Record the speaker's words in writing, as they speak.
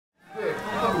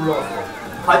올라갔어.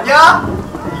 봤냐?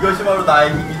 이것이 바로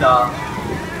나의 힘이다.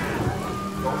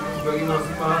 기백이면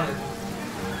쓸만하네.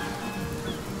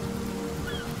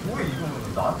 뭐야 이거는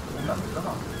나한테 도움이 안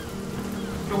되잖아.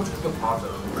 형 저기가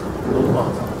봐왔잖아. 너도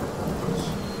봐왔잖아.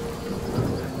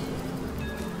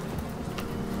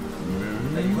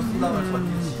 나 이거 쓰려면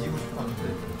전기를 지지고 싶었는데.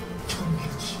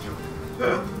 전기를 지져.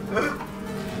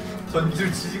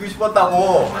 전기를 지지고 싶었다고.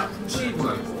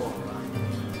 훔치구나 이거.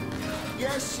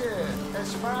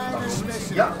 나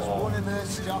훔치기야?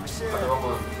 가져가면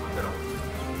안 되나?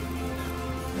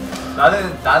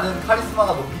 나는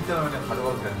카리스마가 높기 때문에 그냥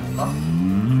가져가도 되는 건가?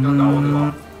 그냥 나오네 봐.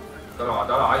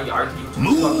 나는 아이템 이거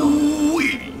훔치고 간다고.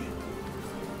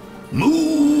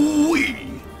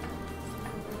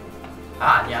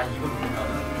 아니야 이거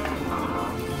누르면은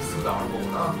미스 나온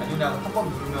거구나. 아니 그냥 한 번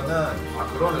누르면은 아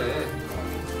그러네.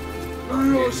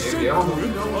 얘 한번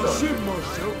필요한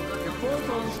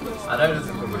안 알려줄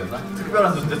걸 그랬나?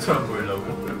 특별한 존재처럼 보이려고.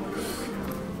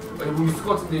 아니 뭐 있을 것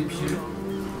같은데 빌.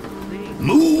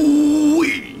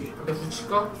 근데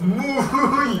붙일까?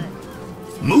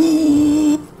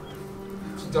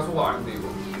 진짜 소가 아닌데 이거.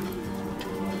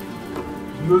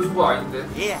 이런 소가 아닌데.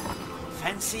 Yeah,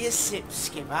 fancy a sip,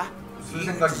 skipper. 무슨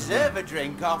생각이지? Serve a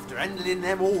drink after handling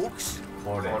them orcs.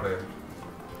 뭐래?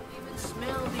 Even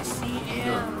smell the sea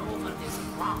air over this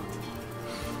rock.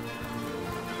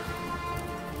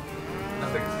 나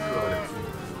맥주 그랬지.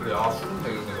 그래 아 술은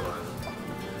되겠네 그러네.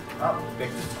 아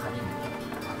맥주 잔이.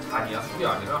 아니야 술이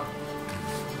아니라.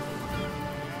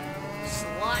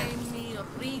 Slimy,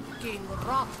 reeking,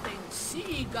 rotting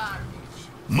sea garbage.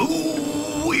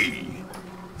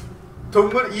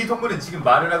 이 동물은 지금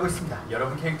말을 하고 있습니다.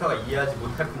 여러분 캐릭터가 이해하지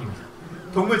못할 뿐입니다.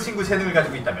 동물 친구 재능을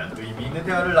가지고 있다면 의미 있는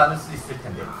대화를 나눌 수 있을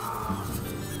텐데.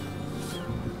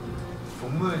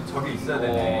 동물 저기 있어야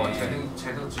되네.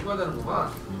 재능 찍어야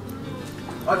되는구만.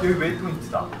 아 여기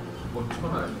웨이포인트다. 뭐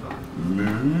찍어놔야 되나?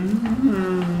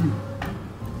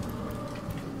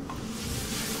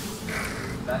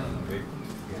 나는 웨이포인트.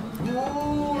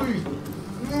 우이.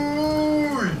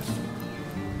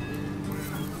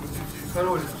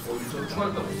 새로운 어디서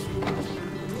추가했다고.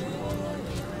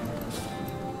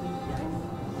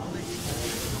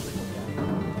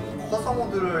 허서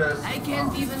모드를 해서. I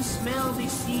can't even smell the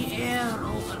sea air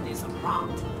over this rock.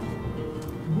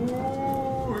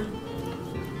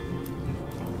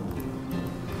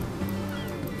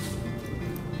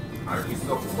 알고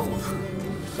있어 그거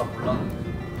나 몰랐는데.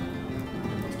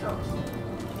 어떻게 알았어?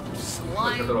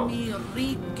 Slimy,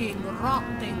 reeking,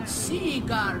 rotting sea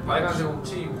garbage. 빨간색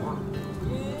훔치구만.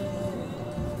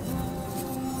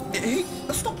 Hey,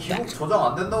 stop 기록 that. 저장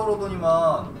안 된다 그러더니만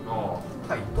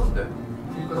다 있던데.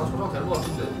 그러니까 다 저장된 거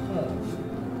같은데.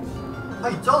 다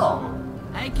있잖아.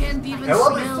 I can't even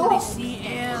대화도 smell 있어? the sea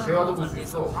air 대화도 볼 over 수 this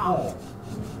있어. rock.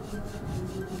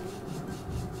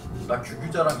 나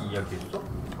규규자랑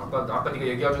이야기했어? 아까 네가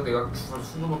얘기하자고 내가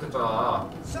숨을 못했잖아.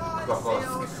 그 아까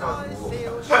스키스하고.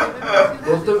 너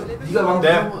때문에 네가 막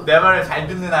내 말을 잘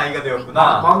듣는 아이가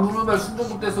되었구나. 막 누르면 숨도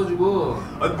못했어 지금.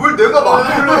 아니 뭘 내가 막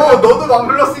눌러. 너도 막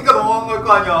눌렀으니까 넘어간 걸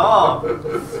거 아니야.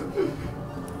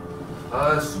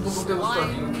 아 숨도 못해서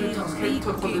이거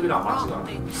캐릭터 컨셉이랑 안 맞지가 않아.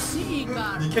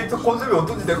 네 캐릭터 컨셉이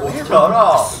어떤지 내가 어떻게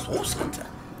알아? Source hunter.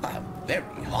 A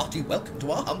very hearty welcome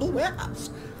to our humble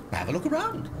warehouse. Have a look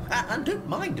around, and don't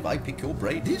mind if I pick your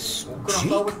brain. This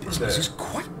Jake business is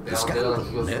quite the scandal,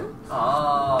 no?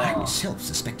 I myself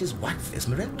suspect his wife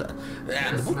Esmeralda,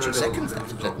 and the butcher seconds that,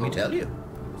 let me tell you.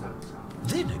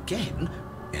 Then again,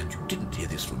 and you didn't hear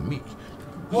this from me,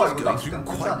 he's going through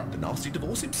quite the nasty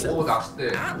divorce himself.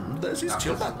 And there's his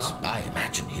children. I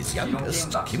imagine his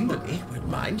youngest, Kimberly, won't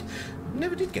mind.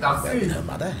 Never did get on well with her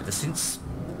mother ever since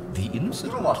the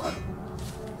incident.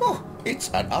 Oh,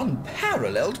 it's an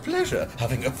unparalleled pleasure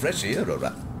having a fresh ear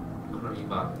around.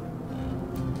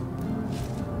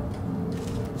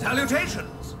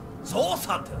 Salutations! Source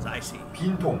hunters, I see.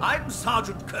 빈통. I'm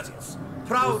Sergeant Curtis.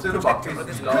 Proud protector of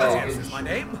this Curtis is my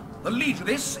name. The Legion.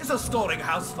 This is a storing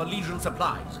house for Legion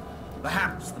supplies.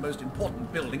 Perhaps the most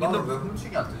important building in the 왜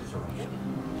훔치기 안 되지 저런 거?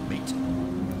 Mate.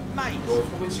 너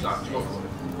소매치가 안 찍었어.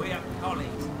 We are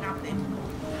colleagues, nothing.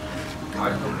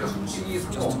 아니 너 그냥 훔치기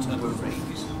상관없는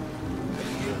거였어.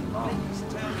 Please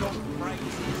turn your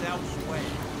praises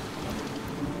elsewhere.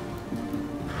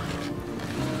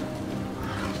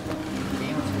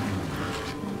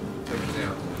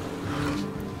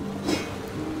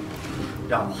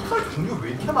 야 화살 종류 왜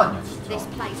이렇게 많냐 진짜. This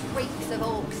place reeks of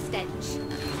orc stench.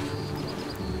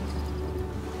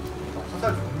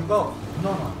 화살 종류가 겁나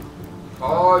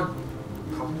많아.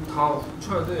 다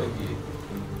훔쳐야 돼 여기.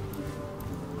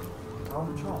 다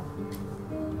훔쳐.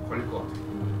 걸릴 것 같아.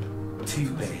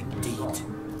 Too bad indeed.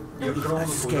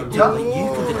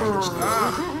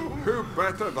 Who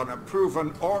better than a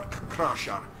proven orc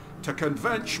crusher to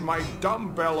convince my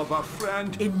dumbbell of a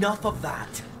friend? Enough of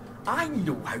that. I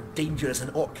know how dangerous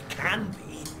an orc can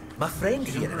be. My friend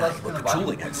here and I were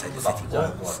patrolling outside the city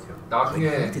walls. Who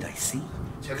did I see?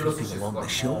 Creeping along the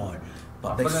shore.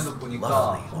 But this lovely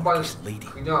orcish lady.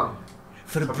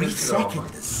 For a brief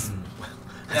second,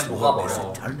 as long as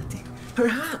eternity,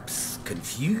 perhaps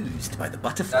confused by the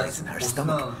butterflies in her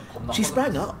stomach, she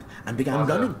sprang up and began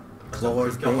running,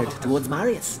 claws bared towards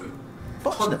Marius.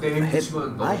 Fortunately for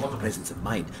him, I had the presence of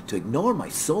mind to ignore my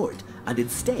sword and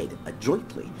instead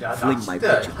adroitly fling my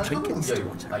bunch of trinkets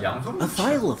towards her. A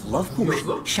vial of love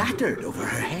potion shattered over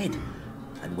her head,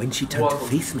 and when she turned to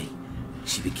face me,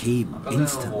 she became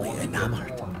instantly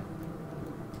enamored.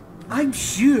 I'm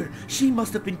sure she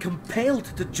must have been compelled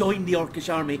to join the Orcish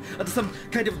army under some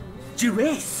kind of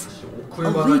duress. A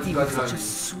lady with such a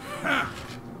sweet...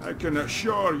 I can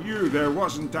assure you there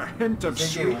wasn't a hint of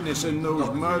sweetness in those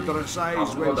murderous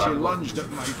eyes when she lunged at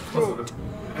my throat.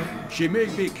 She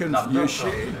made me confused.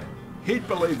 He'd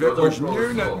believe it was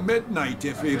noon at midnight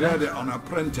if he read it on a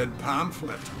printed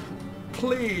pamphlet.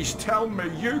 Please tell me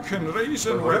you can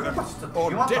reason with him,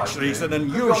 or ditch reason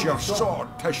and use your sword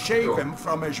to shave him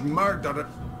from his murder.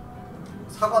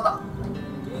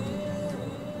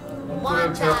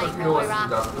 One day, Moira.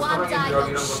 One day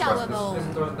you'll show them all.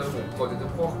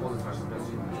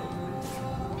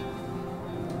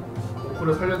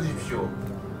 오크를 살려주십시오.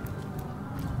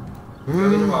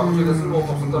 여기 좀 아무짝에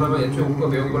쓸모가 없었더라면 애초에 오크가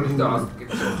매혹에 걸리지도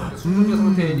않았겠죠. 수준의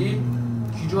상태이니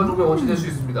귀중한 종류의 원칙이 될 수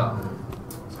있습니다.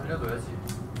 살려둬야지.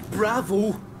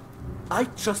 Bravo! I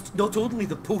trust not only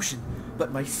the potion,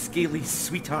 but my scaly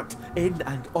sweetheart in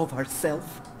and of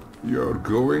herself. You're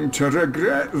going to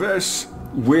regret this.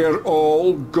 We're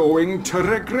all going to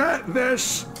regret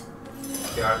this.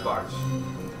 내 알도 알지.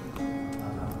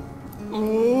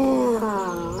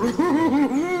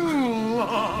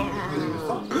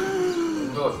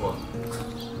 몸매가 좋아.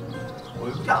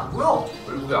 얼굴이 안 보여.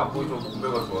 얼굴이 안 보이죠.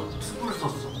 몸매가 좋아. 춤을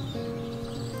썼어.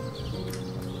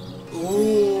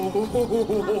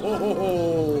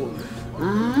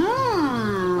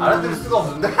 알아들을 수가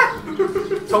없는데?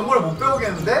 정보를 못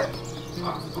배우겠는데?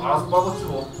 알아서 빠졌지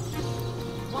뭐.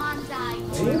 One day,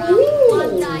 Moira.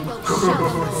 One day you'll show them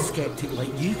all. A skeptic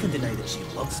like you can deny that she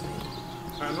loves me.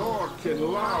 An orc in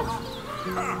love.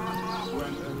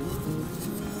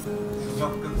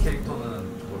 중역급 캐릭터는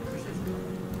뭘 표시해줄까?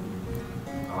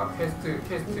 아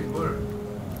퀘스트 인물.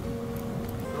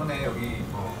 그러네 여기.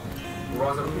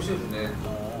 노란색으로 표시해주네.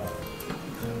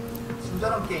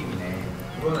 친절한 게임이네.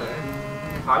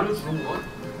 그러네. 다 알려주는구먼.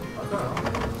 맞아요.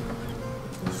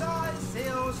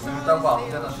 돈 있다고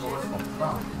아무데나 들어갈 순 없구나.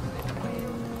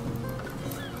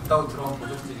 있다고 들어간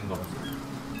도적질인가 보지.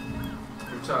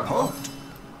 그렇지 않아? Halt!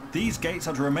 These gates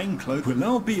are to remain closed. Will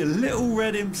now be a little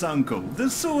red imp's uncle, the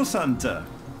Source Hunter.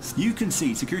 You can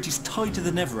see security's tied to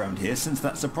the Never around here since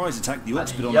that surprise attack the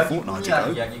Orcs put on a fortnight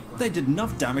ago. They did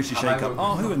enough damage to shake up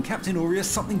Ahu and Captain Aureus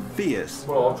something fierce.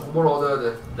 정보를 얻어야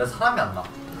돼. 나 사람이 안 나.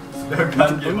 We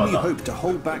can only hope to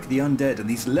hold back the undead and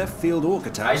these left-field orc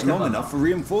attacks long enough for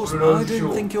reinforcement. I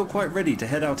don't think you're quite ready to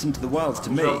head out into the wilds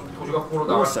to me.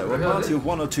 Also, a party of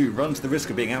 1 or 2 runs the risk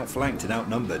of being outflanked and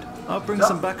outnumbered. I'll bring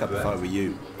some backup if I were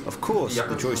you. Of course,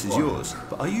 the choice is yours,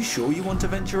 but are you sure you want to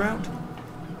venture out?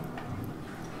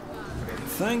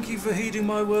 Thank you for heeding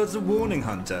my words of warning,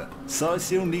 Hunter.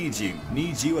 Scythiel needs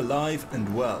you alive and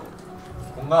well.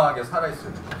 건강하게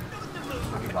살아있어야 돼.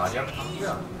 저기 마리아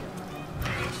강구야.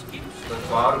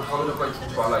 마을을 구하기 전까지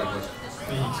죽지 말라 이거지.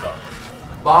 그러니까.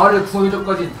 마을을 구하기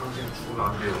전까지 당신은 죽으면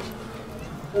안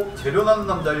돼요. 재련하는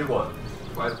남자 1권.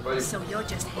 빨리. So you're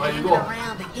just hanging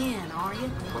around again, are you?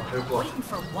 Waiting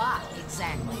for what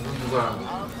exactly?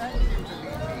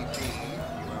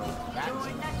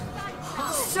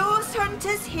 Source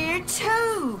Hunter's here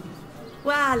too.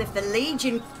 Well, if the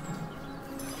Legion...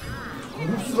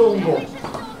 고급스러운 거.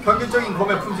 평균적인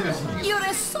검의 품질을 지니고 You're a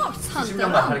source hunter.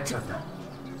 10년간 가르쳤다.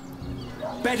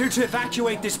 Better to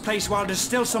evacuate this place while there's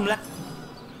still some left.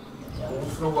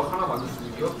 고급스러운 거 하나 만들 수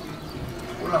있게요?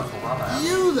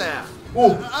 You there!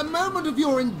 A moment of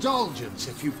your indulgence,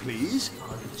 if you please.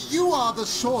 You are the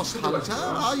Source Hunter,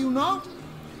 are you not?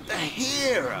 The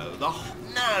hero,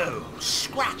 No,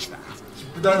 scratch that.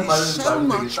 It is so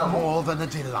much more than a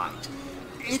delight.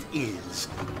 It is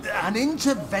an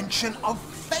intervention of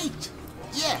fate.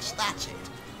 Yes, that's it.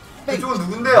 Fate,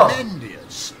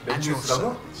 Mendius, at your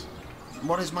service.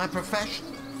 What is my profession?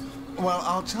 Well,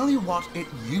 I'll tell you what it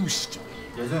used to be.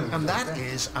 And that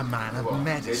is a man of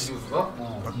medicine. But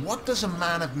what does a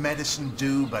man of medicine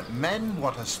do but mend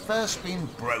what has first been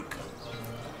broken?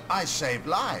 I saved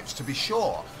lives, to be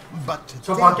sure. But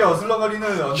저 밖에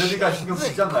어슬렁거리는 언데드가 신경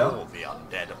쓰지 않나요? the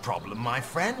undead a problem, my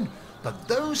friend. But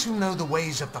those who know the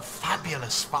ways of the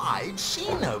fabulous five see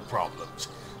no problems.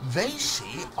 They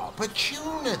see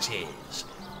opportunities.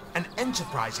 An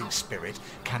enterprising spirit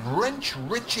can wrench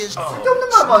riches from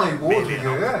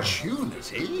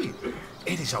opportunity.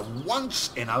 It is a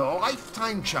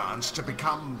once-in-a-lifetime chance to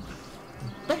become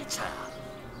better.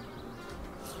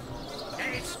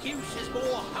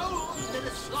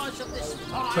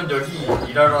 전 여기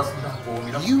일하러 왔습니다.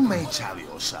 모험이랑. You may tell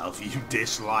yourself you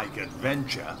dislike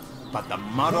adventure, but the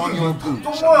mud on your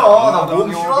boots 나 and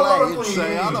모험 your 싫어한다고 blades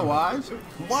say 했더니. otherwise.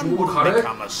 One would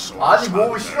become a source 아니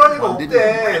모험을 싫어할 리가 hunter,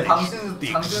 없대. but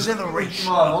the 당신 exhilaration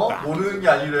있지만 of battle, 모르는 게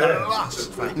아니래. the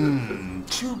lust for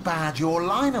too bad your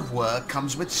line of work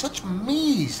comes with such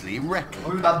measly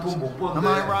reckoning. 난 돈 못 버는데. Am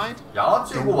I right?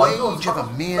 양아치 The 이거 완전 wage of a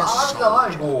mere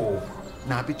싸잖아 soldier. 이거.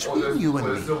 Now between you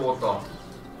and me,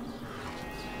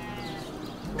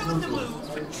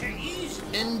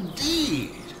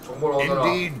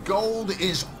 indeed, gold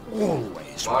is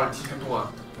always right.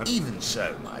 Even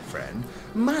so, my friend,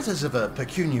 matters of a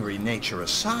pecuniary nature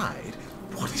aside,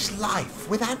 what is life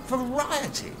without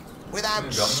variety,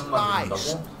 without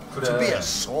spice? To be a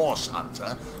source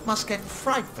hunter must get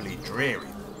frightfully dreary.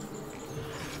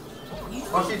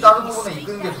 확실히 다른 부분에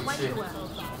이끄는 게 좋지.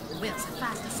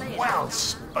 Well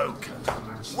spoken.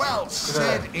 Well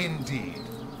said indeed.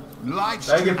 Life's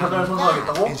나에게 변화를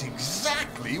선언하겠다고? is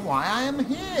exactly why I am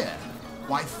here.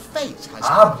 Why fate has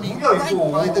아, put me 뭐야, right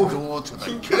이거. by the door to the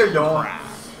킹크의 영.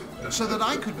 so that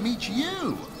I could meet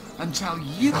you and tell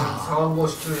you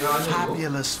fabulous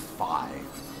five.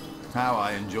 How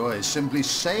I enjoy simply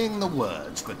saying the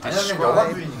words that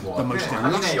describe the most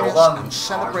illustrious and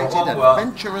celebrated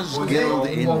adventurers guild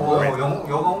in Britain.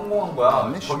 Our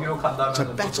mission, to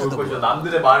better the world. Our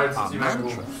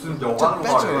mantra, to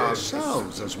better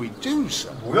ourselves as we do so.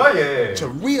 To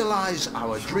realize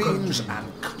our dreams,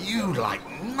 and you'd like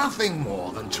nothing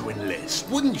more than to enlist,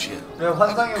 wouldn't you? Of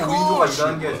course you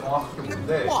would.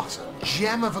 What a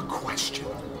gem of a question.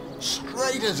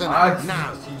 Straight as an egg.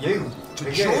 Now, to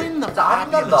join the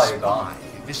fabulous five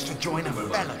is to join a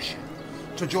fellowship,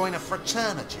 to join a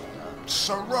fraternity, a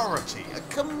sorority, a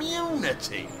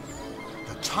community.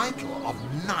 The title of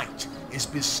knight is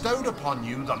bestowed upon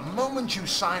you the moment you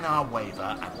sign our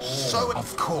waiver, and so,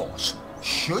 of course,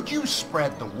 should you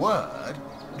spread the word,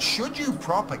 should you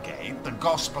propagate the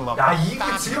gospel of thereby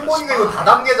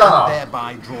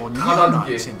draw new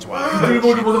knights into our church,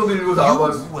 you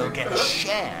will get a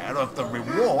share of the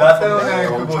reward from their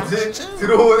contracts too.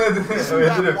 Isn't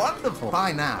that wonderful?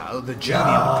 By now, the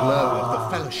genial glow of the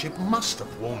fellowship must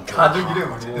have warmed your heart.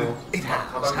 It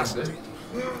has, hasn't it?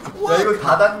 야 이거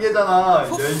다단계잖아.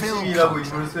 열심히 일하고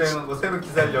임무를 수행하고 새로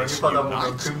기사를 영입하다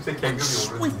보면 금세 계급이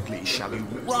오르는.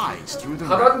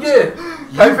 다단계!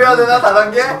 발표해야 되나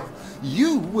다단계?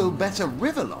 You will better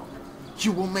riverlong.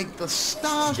 You will make the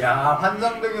stars. 야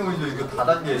환상적인 오이죠. 이거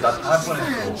다단계 나 다 할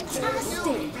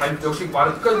뻔했어. 역시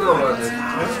말을 끝까지 들어가야 돼.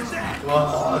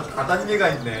 와 다단계가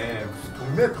있네. 무슨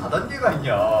동네 다단계가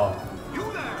있냐.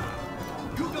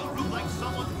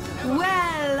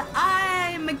 Well,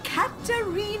 I'm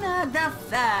Katerina the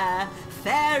Fair,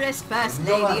 fairest first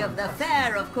lady of the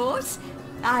fair, of course.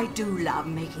 I do love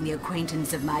making the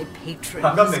acquaintance of my patrons,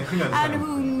 and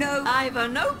who know I've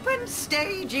an open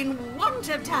stage in want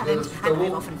of talent, and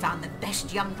I've often found the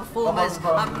best young performers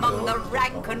among the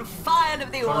rank and file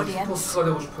of the audience.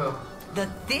 The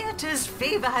theatre's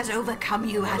favor has overcome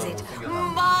you, has it?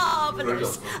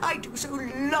 Marvelous! I do so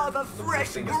love a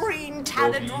fresh green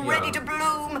talent ready to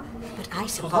bloom. But I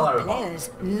support players,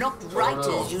 not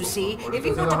writers, you see. If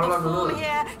you want to perform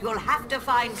here, you'll have to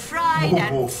find tried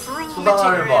and true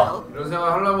material. 이런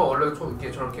생각 하려면 원래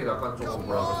이렇게 저렇게 약간 좀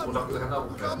뭐라 그래 조작도 해나고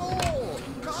그래.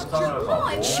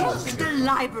 Check the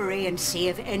library and see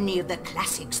if any of the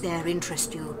classics there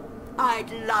interest you.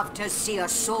 I'd love to see a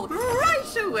sword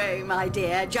right away, my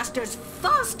dear, just as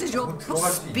fast as you'll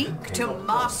speak to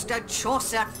Master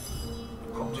Chaucer.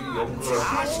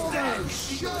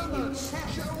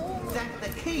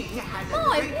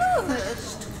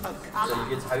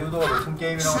 이게 자유도가 높은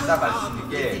게임이라고 딱 알 수 있는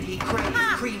게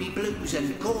creamy blues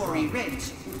and gory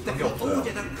reds. The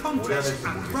order the contest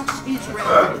across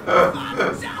Israel.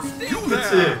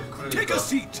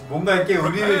 그치. 뭔가 이렇게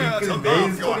우리를 이끄는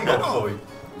메인 스토리가 없어.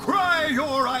 Cry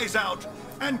your eyes out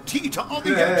and teeter on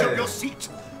the edge of your seat.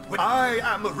 I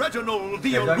am Reginald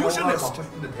the Illusionist,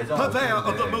 purveyor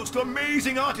of the most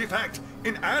amazing artifact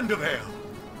in Andorvale.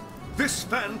 This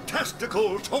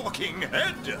fantastical talking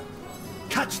head.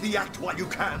 Catch the act while you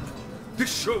can. This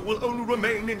show will only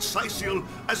remain in Sicil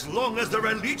as long as there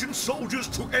are Legion soldiers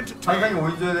to entertain. 상당히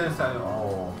오인줘야 되는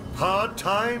스타일이요. Hard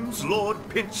times, Lord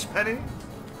Pinchpenny?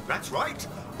 That's right,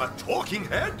 a talking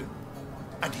head.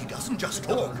 And he doesn't just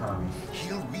talk.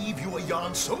 He'll weave you a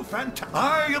yarn so fantastic.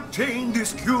 I obtained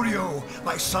this curio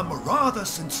by some rather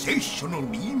sensational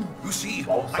means. You see,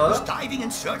 I was diving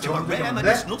in search of a rare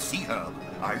medicinal sea herb.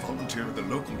 I volunteered at the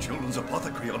local children's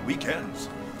apothecary on weekends.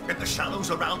 In the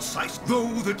shallows around Sice,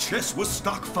 though the chest was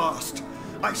stuck fast,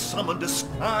 I summoned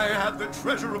I had the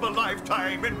treasure of a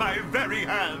lifetime in my very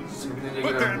hands.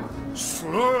 But then,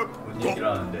 slurp,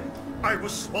 I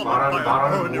was swallowed by a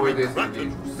burning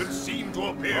kraken that seemed to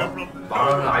appear from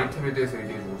말하는 아이템에 대해서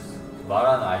얘기해 줬어.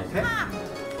 말하는 아이템?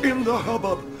 In the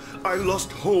hubbub, I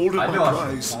lost hold of my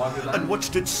prize and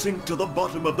watched it sink to the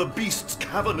bottom of the beast's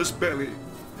cavernous belly.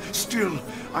 Still,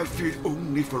 I feared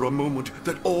only for a moment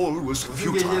that all was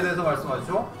futile.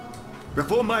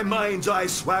 Before my mind's eye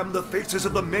swam the faces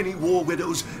of the many war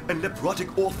widows and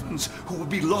leprotic orphans who would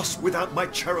be lost without my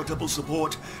charitable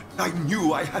support. I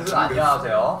knew I had to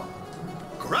live.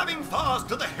 Grabbing fast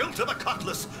to the hilt of a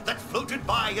cutlass that floated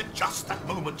by at just that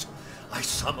moment, I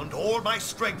summoned all my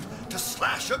strength to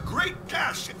slash a great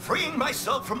gash, freeing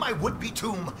myself from my would-be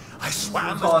tomb. I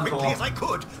swam as quickly as I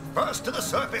could, first to the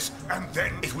surface, and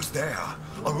then it was there,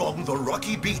 along the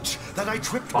rocky beach, that I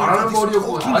tripped over this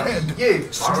talking head. 이게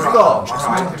수가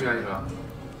아이템이 아니라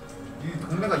이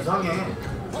동네가 이상해.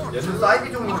 얘는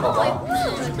사이비 종인가 봐.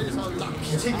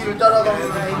 기체기를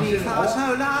따라가면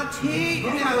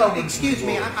Excuse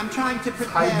me, I'm trying to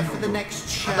prepare for the next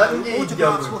show.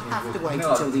 Autographs will have to wait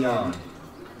until the end.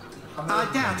 I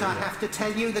doubt I have to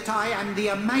tell you that I am the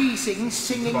amazing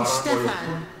singing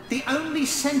Stefan, the only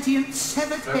sentient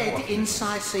severed head in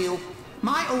Sicile.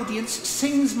 My audience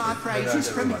sings my praises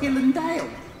from hill and dale.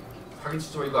 하긴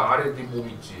진짜 이거 아래 네 몸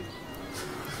있지.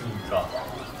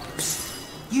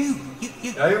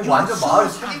 야 이거 완전 마을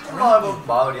사기꾼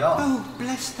마을이야. Oh,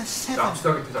 bless the seven.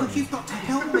 But you've got to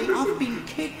help me. I've been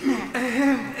kidnapped.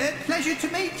 Pleasure to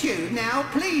meet you. Now,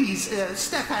 please,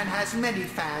 Stefan has many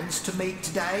fans to meet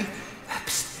today.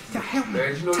 Help me.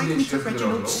 Take me to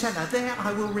Reginald's cellar. There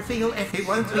I will reveal if it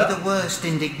won't be the worst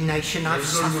indignation I've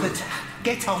suffered.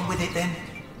 Get on with it then.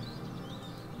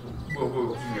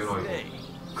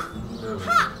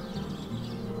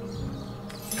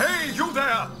 Hey, you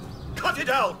there! Cut it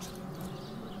out!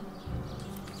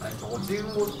 아니 저거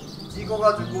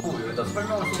찍어가지고 여기다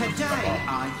설명을 Today,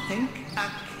 I think, a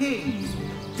king.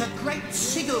 The great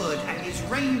Sigurd and his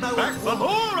rainbow Back for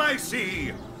more, I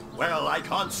see! Well, I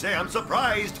can't say I'm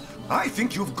surprised. I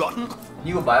think you've gotten...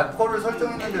 이거 말코를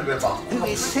설정했는데 왜 막... Who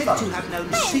is said to have known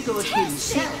Sigurd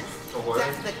himself,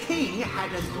 that the king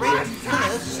had a great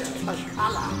thirst for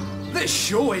colour. This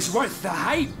show is worth the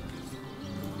hype!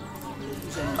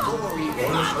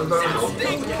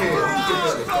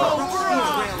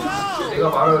 내가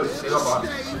말을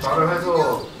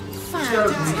해서 시야를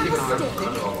분위기가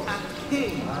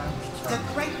The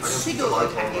great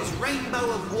Sigurd and his rainbow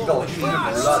of war. 네가 어딘지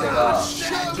몰라 내가.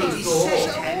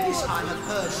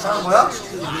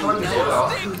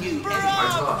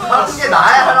 하는 게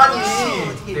나야 하라니.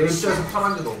 내 입장에서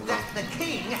파란 게 너무. 야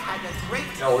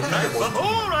어딘지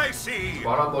말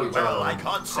한 번 있잖아. Well, I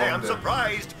can't say I'm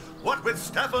surprised. What with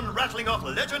Stefan rattling off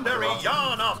legendary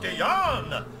yarn after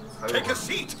yarn. Take a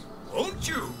seat, won't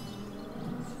you?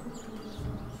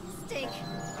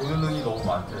 보는 눈이 너무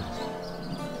많대.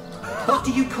 What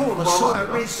do you call a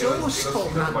resourceful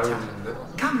hunter?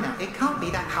 Come now, it can't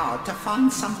be that hard to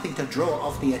find something to draw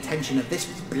off the attention of this.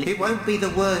 It won't be the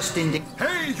worst indeed.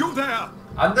 Hey, you there!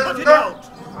 안 되는데?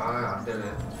 아, 안 되네.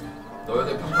 너에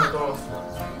대해 평판 떨어졌어.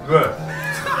 왜?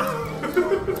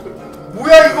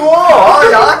 뭐야 이거?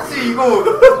 아 양아치 이거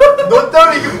너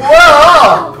때문에 이게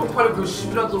뭐야? 평판이 그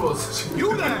 10이나 떨어졌어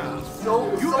지금.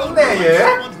 썩네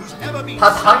얘?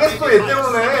 다 당했어 얘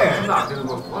때문에. 안 되는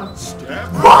거구만.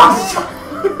 와 진짜.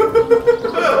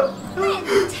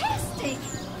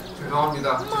 죄송합니다.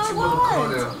 친구도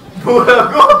그러네요.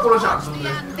 뭐라고? 포르쉐 안 썼네.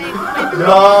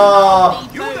 야.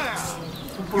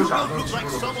 포르쉐 안 썼는 친구도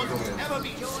죄송해요.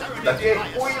 나 꽤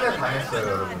꼬임에 당했어요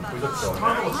여러분. 보셨죠?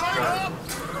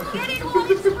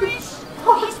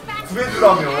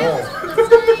 구해주라며.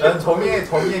 난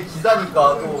정의의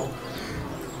기사니까 또.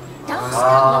 Don't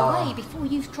stand away before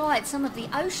you've tried some of the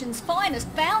ocean's finest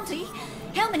bounty.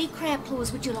 How many crab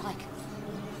claws would you like?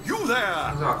 You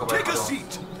there! Take a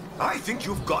seat. I think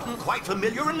you've gotten quite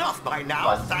familiar enough by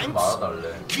now, thanks.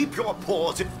 Keep your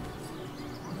paws in...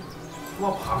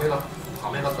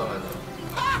 밤에 갔다 와야 돼.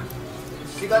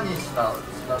 시간이 지나서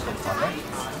가네?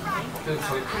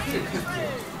 저희 퀘스트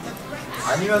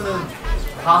아니면은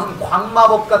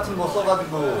광마법 같은 거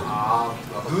써가지고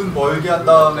눈 멀게 한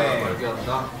다음에 멀게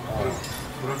한다?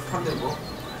 그럴 듯한데 뭐?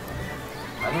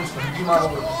 아니면 전기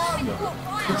마법을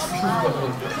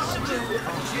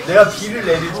내가 비를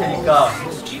내릴 테니까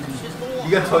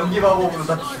네가 전기 마법으로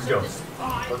다 죽여.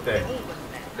 어때?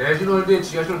 레지널드의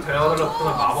지하실로 데려가달라고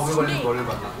했던 마법에 걸린 거를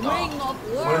만났다.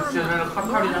 월세를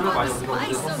카타리나는 많이 우리가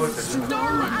언제 선보였거든.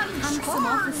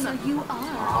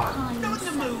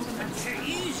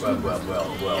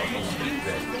 뭐야.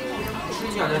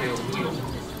 출인이 아니야.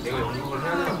 내가 연극을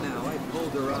해야 되나?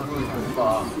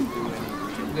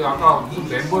 근데 아까 무슨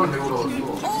멤버를 데려오라고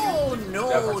했어.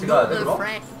 내가 같이 가야 돼 그럼?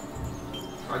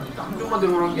 아니 한 명만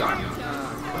데려오라는 게 아니야.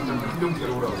 한 명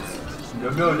데려오라고 했어.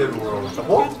 몇 명을 데려오라고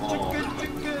했다고?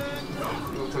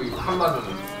 그리고 저기 한마디는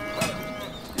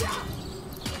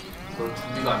그건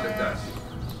준비가 안 됐다 아직.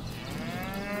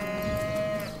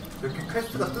 이렇게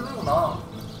퀘스트가 뜨는구나.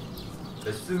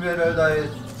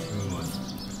 에스메랄다의 주문.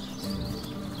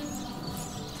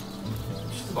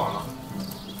 퀴즈 많아.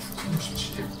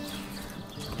 67.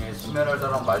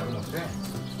 에스메랄다랑 말도 못해.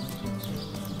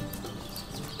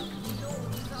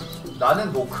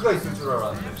 나는 노크가 있을 줄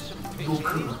알았는데.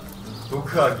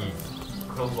 노크하기.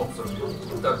 그런 거 없어.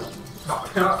 일단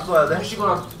테라 써야 돼?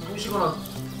 부시거나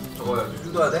적어야지.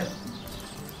 뜯어야 돼?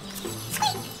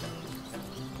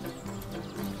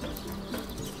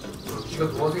 쥐가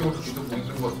노란색으로 쥐도 뭐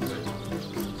있는 거 같은데.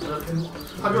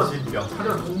 하지만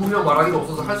동물이랑 말하기가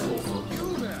없어서 할 수가 없어.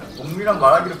 동물이랑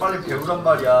말하기를 빨리 배우란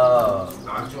말이야.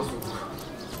 나 안 찍었어.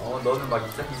 너는 막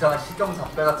이상한 시경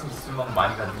잡배 같은 기술만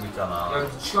많이 가지고 있잖아. 야,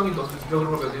 시간이 너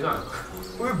그런 걸 되지 않을까?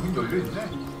 왜 문 열려 있네?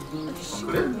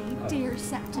 그래? Dear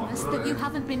Septimus, that you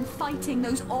haven't been fighting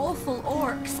those awful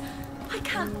orcs. I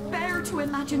can't bear to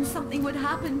imagine something would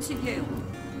happen to you.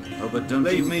 Oh, but don't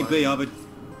leave me be, I would.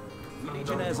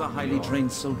 Legionnaires are highly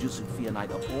trained soldiers who fear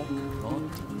neither orc nor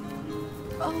demon.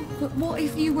 Oh, but what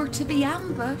if you were to be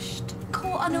ambushed,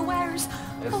 caught unawares?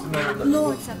 Oh,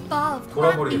 lords above,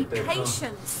 grant me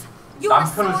patience. You're a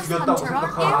source hunter,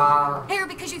 aren't you? Here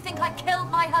because you think I killed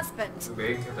my husband.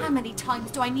 How many times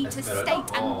do I need to state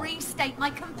and restate my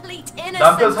complete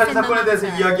innocence in the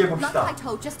matter? Like I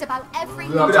told just about every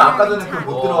그래 아까 전에 town.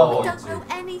 못 들어가고 I don't know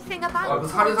anything about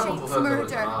살인사건 Jake's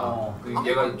murder.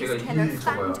 얘가 일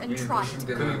저거야. 일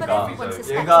부신되는 그러니까 but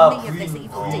얘가 me of this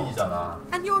evil deed. 부인이잖아.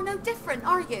 And you're no different,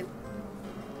 are you?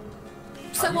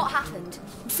 So what happened?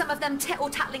 Some of them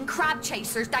tittle-tattling crab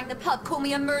chasers down the pub call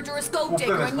me a murderous gold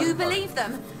digger and you believe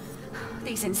them?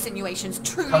 These insinuations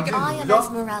truly... I am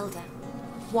Esmeralda,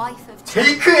 wife of...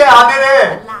 제이크의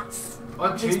아내래!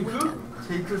 제이크?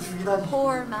 제이크를 죽이다니.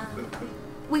 Poor man.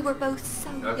 We were both so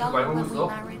young when we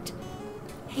married.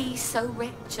 He so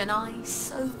rich and I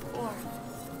so poor.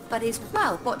 But his...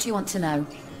 Well, what do you want to know?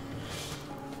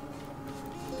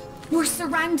 We're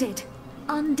surrounded.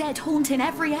 Undead haunting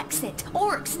every exit.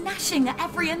 Orcs gnashing at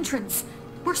every entrance.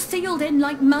 We're sealed in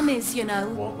like mummies, you know.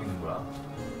 뭐 하고 있는 거야?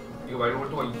 이거 말고 올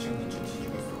동안 2층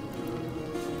뒤지고 있어.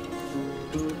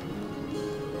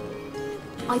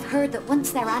 I've heard that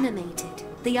once they're animated,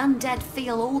 the undead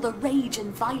feel all the rage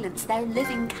and violence their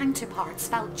living counterparts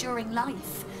felt during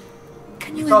life.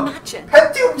 Can you imagine?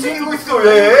 팬티 움직이고 있어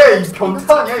얘! 이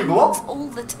변태 아니야 이거? All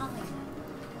the time.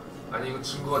 아니 이거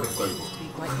증거가 될 거야 이거.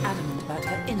 Quite adamant about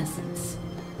her innocence.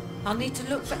 I'll need to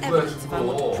look for evidence if I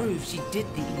want to prove she did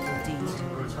the evil deed.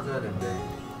 그걸 찾아야 된대.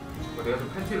 내가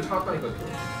좀 팬티를 찾았다니까.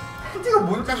 팬티가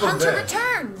뭔 The hunter 건데?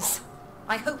 returns.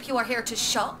 I hope you are here to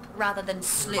shop rather than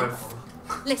sleuth.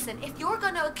 Listen, if you're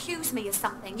going to accuse me of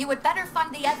something, you would better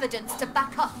find the evidence to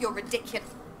back up your ridiculous.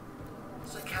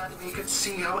 The Academy could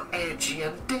see how edgy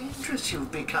and dangerous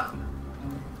you've become.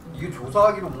 이게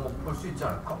조사하기로 뭐 볼 수 있지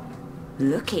않을까?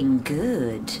 Looking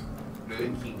good.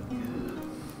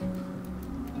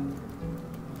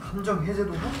 함정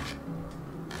해제도?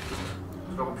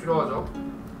 저거 필요하죠?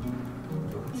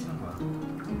 이거 훔치는 거야.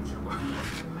 훔치는 거야.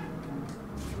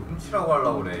 이거 훔치라고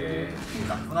하려고 그래.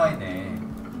 나쁜 아이네.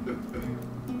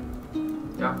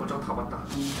 야, 벌써 다 봤다.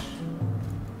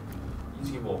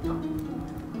 인식이 뭐 없다.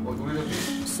 노래는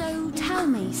So tell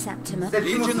me, Septimus.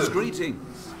 Legion's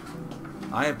greetings.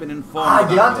 I have been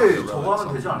informed. 얘한테 저거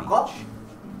하면 되지 않을까?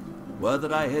 Were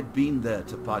that I had been there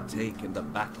to partake in the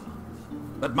battle.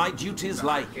 But my duties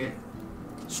lie here.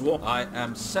 Sworn, I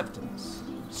am Septimus,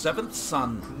 seventh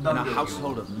son in a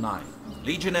household of 9.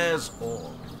 Legionnaires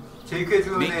all.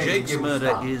 Jake's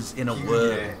murder is, in a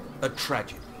word, a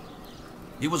tragedy.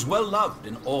 He was well loved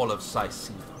in all of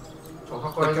Sicily.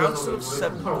 The Council of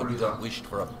 7 could have wished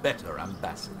for a better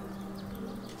ambassador.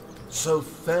 So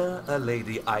fair a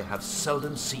lady I have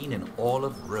seldom seen in all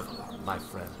of Riverland, my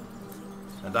friend.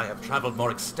 And I have traveled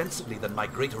more extensively than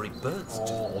migratory birds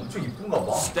do. 엄청 이쁜가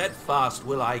봐. Steadfast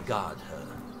will I guard her.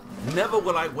 Never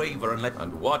will I waver and let.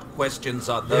 And what questions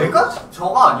are those? 얘가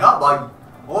저가 아니야?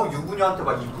 막 유부녀한테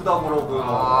막 이쁘다고 그러고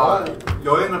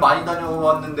여행을 많이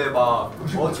다녀왔는데 막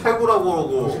최고라고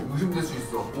그러고 의심될 수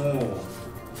있어.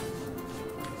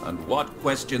 And what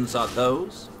questions are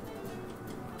those?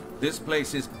 This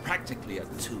place is practically a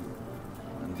tomb,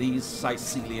 and these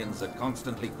Sicilians are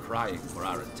constantly crying for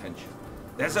our attention.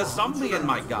 There's a zombie in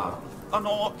my garden, an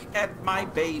orc at my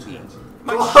baby.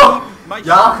 My sheep, my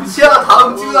야, 그 치아가 다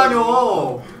훔치고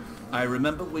다녀. I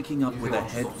remember waking up with a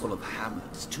head full of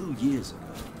hammers 2 years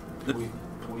ago.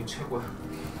 돈이 최고야.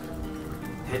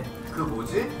 그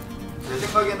뭐지? 내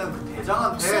생각에는 그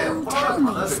대장한테 So tell 허락을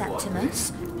받아야 me, 될 것 같아.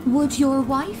 Septimus, would your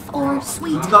wife or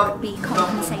sweetheart be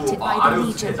compensated by the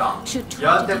Legion should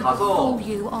tragedy befall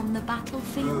you on the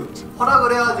battlefield?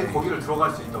 허락을 해야지 거기를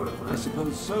들어갈 수 있다고 그랬거든. I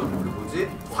suppose so. 그 뭐지?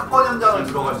 사건 현장을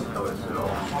들어갈 수 있다고 했어요.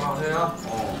 허락해야?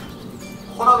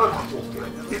 허락을 받고 올게.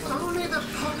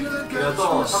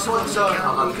 그래서 사건 현장을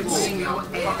가가지고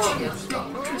사건을 봅시다.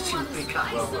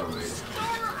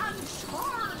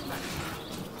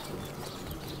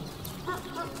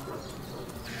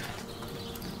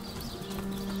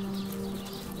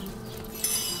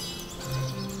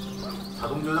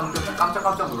 자동 조작 때문에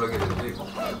깜짝깜짝 놀라게 되는데 이거.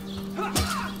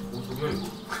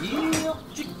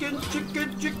 치킨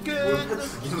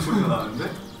죽이는 소리가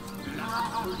나는데?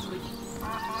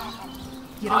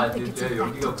 내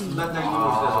여기가 군단장인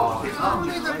곳이라서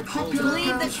To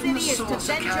leave the city is to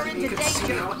venture into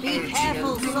danger. Be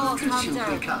careful, sword hunter.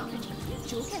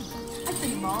 Joking. I've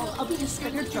been mauled. I'll be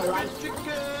disfigured for life.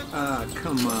 Ah,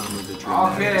 come on with the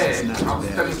dramatics. It's not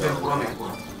there.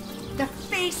 The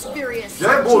face furious.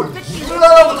 얘 뭐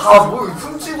이글라라고 다 뭐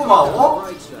훔치고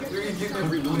막 이게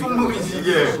도적놈이지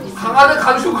이게. 강아지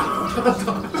가지고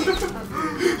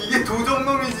이게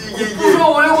도적놈이지 이게.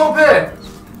 무서워 원래공패.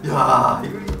 야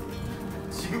이거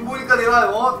지금 보니까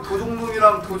내가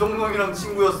도적놈이랑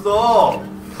친구였어.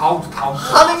 다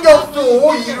하는 게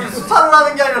없어. 일을 수사를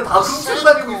하는 게 아니라 다 훔치고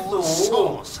다니고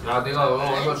있어. 야 내가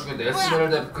얼마 중에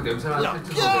에스메랄다 그 냄새나는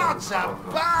필터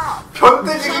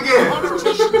변태지 그게.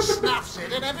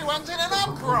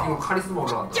 그거 카리스마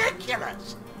올라간다.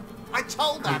 I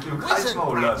told that wizard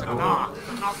brat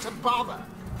not to bother.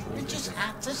 He just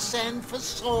had to send for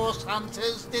source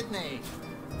hunters, didn't he?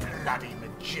 Bloody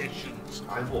magicians.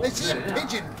 This is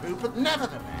pigeon poop, but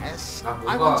nevertheless,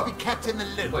 I want to be kept in the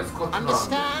loop.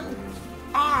 Understand?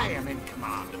 I am in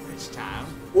command of this town.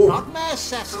 Not Mayor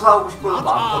Cecil, not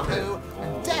Arthur,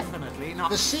 and definitely not.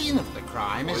 The scene of the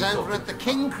crime is over at the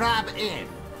King Crab Inn.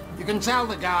 You can tell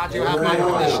the guard you have my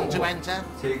permission to enter.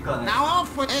 Now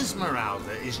off with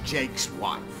Esmeralda is Jake's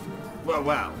wife.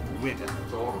 Well, widow.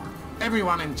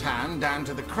 Everyone in town, down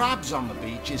to the crabs on the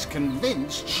beach, is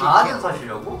convinced she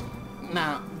killed.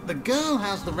 Now, the girl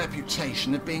has the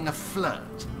reputation of being a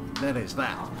flirt. There is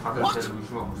that. What?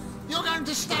 You're going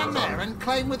to stand there and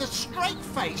claim with a straight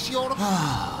face you're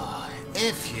a...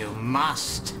 if you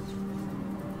must.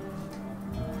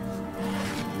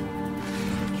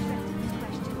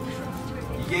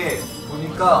 이게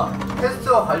보니까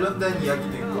테스트와 관련된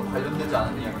이야기도 있고 관련되지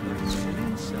않은 이야기도 있고.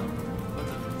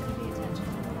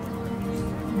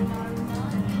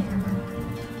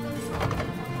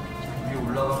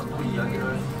 올라가서 또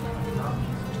이야기를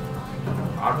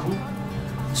아루?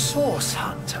 Source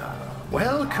Hunter,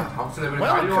 welcome.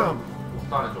 welcome.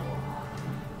 못다네 저거.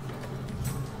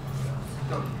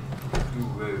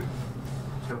 이거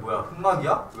쟤 뭐야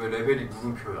흑막이야? 왜 레벨이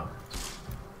물음표야?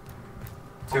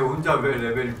 쟤 혼자 왜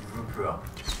레벨이 물음표야?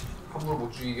 함부로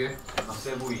못 죽이게?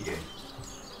 세 보이게.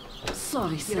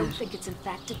 Sorry, sir. You don't think it's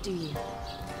infected, do you?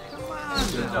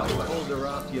 Hold her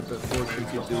off you before she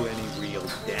could do any real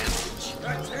damage.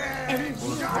 Any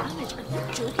real damage? Are you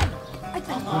joking? I've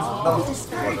been mauled. This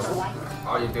very life.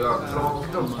 아니 내가 들어가고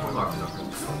필요 없는 걸 같아.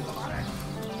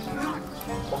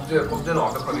 범죄는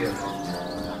완벽하게 해.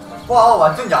 와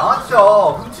완전 양아치야.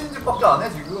 훔치는 짓밖에 안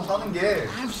해 지금 하는 게.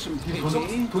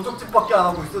 도적짓밖에 안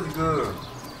하고 있어 지금.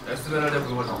 에스메랄다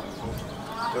그걸 다.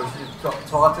 역시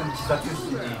저 같은 기사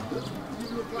출신이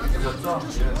보셨죠?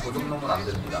 이런 도적놈은 안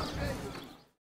됩니다.